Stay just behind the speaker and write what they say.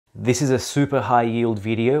This is a super high yield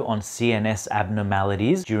video on CNS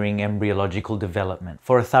abnormalities during embryological development.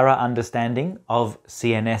 For a thorough understanding of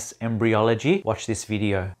CNS embryology, watch this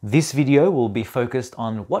video. This video will be focused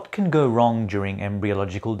on what can go wrong during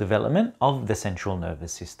embryological development of the central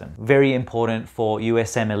nervous system. Very important for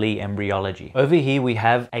USMLE embryology. Over here we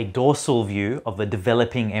have a dorsal view of a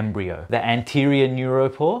developing embryo. The anterior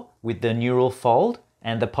neuropore with the neural fold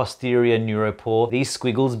and the posterior neuropore, these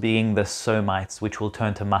squiggles being the somites, which will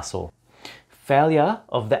turn to muscle. Failure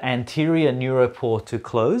of the anterior neuropore to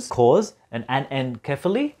close cause an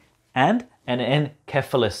anencephaly and an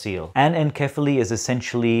encephalocele. Anencephaly is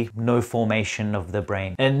essentially no formation of the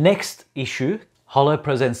brain. And next issue,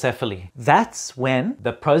 holoprosencephaly. That's when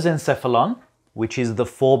the prosencephalon, which is the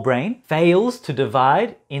forebrain, fails to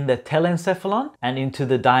divide in the telencephalon and into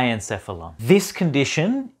the diencephalon. This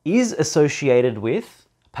condition is associated with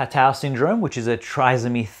Patau syndrome, which is a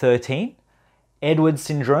trisomy 13, Edwards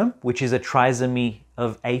syndrome, which is a trisomy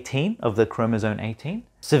of 18, of the chromosome 18,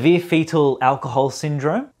 severe fetal alcohol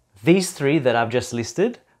syndrome. These three that I've just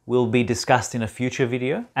listed will be discussed in a future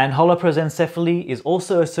video. And holoprosencephaly is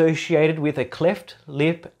also associated with a cleft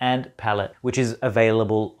lip and palate, which is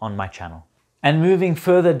available on my channel. And moving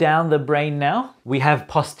further down the brain now, we have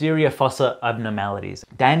posterior fossa abnormalities.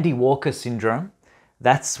 Dandy-Walker syndrome,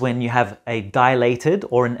 that's when you have a dilated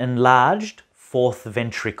or an enlarged fourth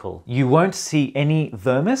ventricle. You won't see any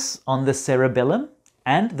vermis on the cerebellum,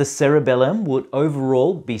 and the cerebellum would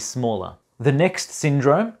overall be smaller. The next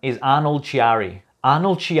syndrome is Arnold Chiari.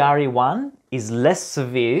 Arnold Chiari I is less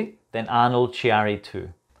severe than Arnold Chiari II.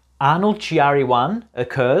 Arnold Chiari I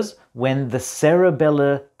occurs when the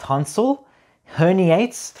cerebellar tonsil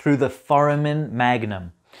herniates through the foramen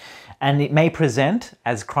magnum, and it may present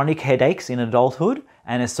as chronic headaches in adulthood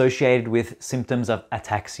and associated with symptoms of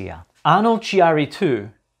ataxia. Arnold Chiari II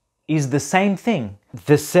is the same thing.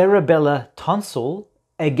 The cerebellar tonsil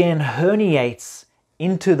again herniates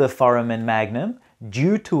into the foramen magnum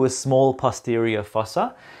due to a small posterior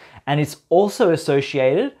fossa, and it's also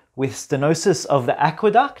associated with stenosis of the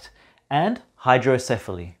aqueduct and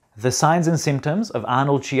hydrocephaly. The signs and symptoms of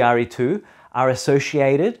Arnold Chiari II are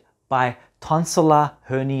associated by tonsillar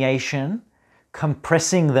herniation,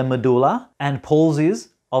 compressing the medulla, and palsies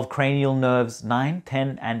of cranial nerves 9,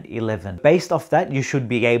 10, and 11. Based off that, you should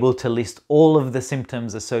be able to list all of the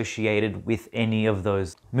symptoms associated with any of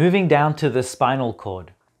those. Moving down to the spinal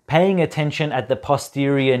cord, paying attention at the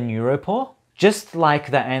posterior neuropore, just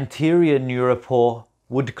like the anterior neuropore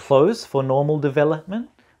would close for normal development,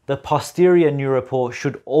 the posterior neuropore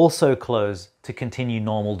should also close to continue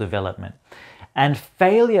normal development. And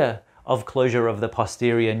failure of closure of the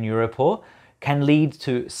posterior neuropore can lead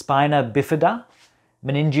to spina bifida,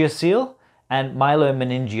 meningiocele, and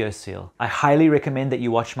myelomeningiocele. I highly recommend that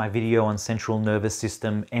you watch my video on central nervous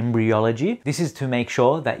system embryology. This is to make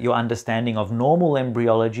sure that your understanding of normal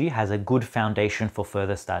embryology has a good foundation for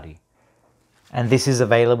further study. And this is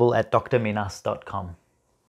available at drminass.com.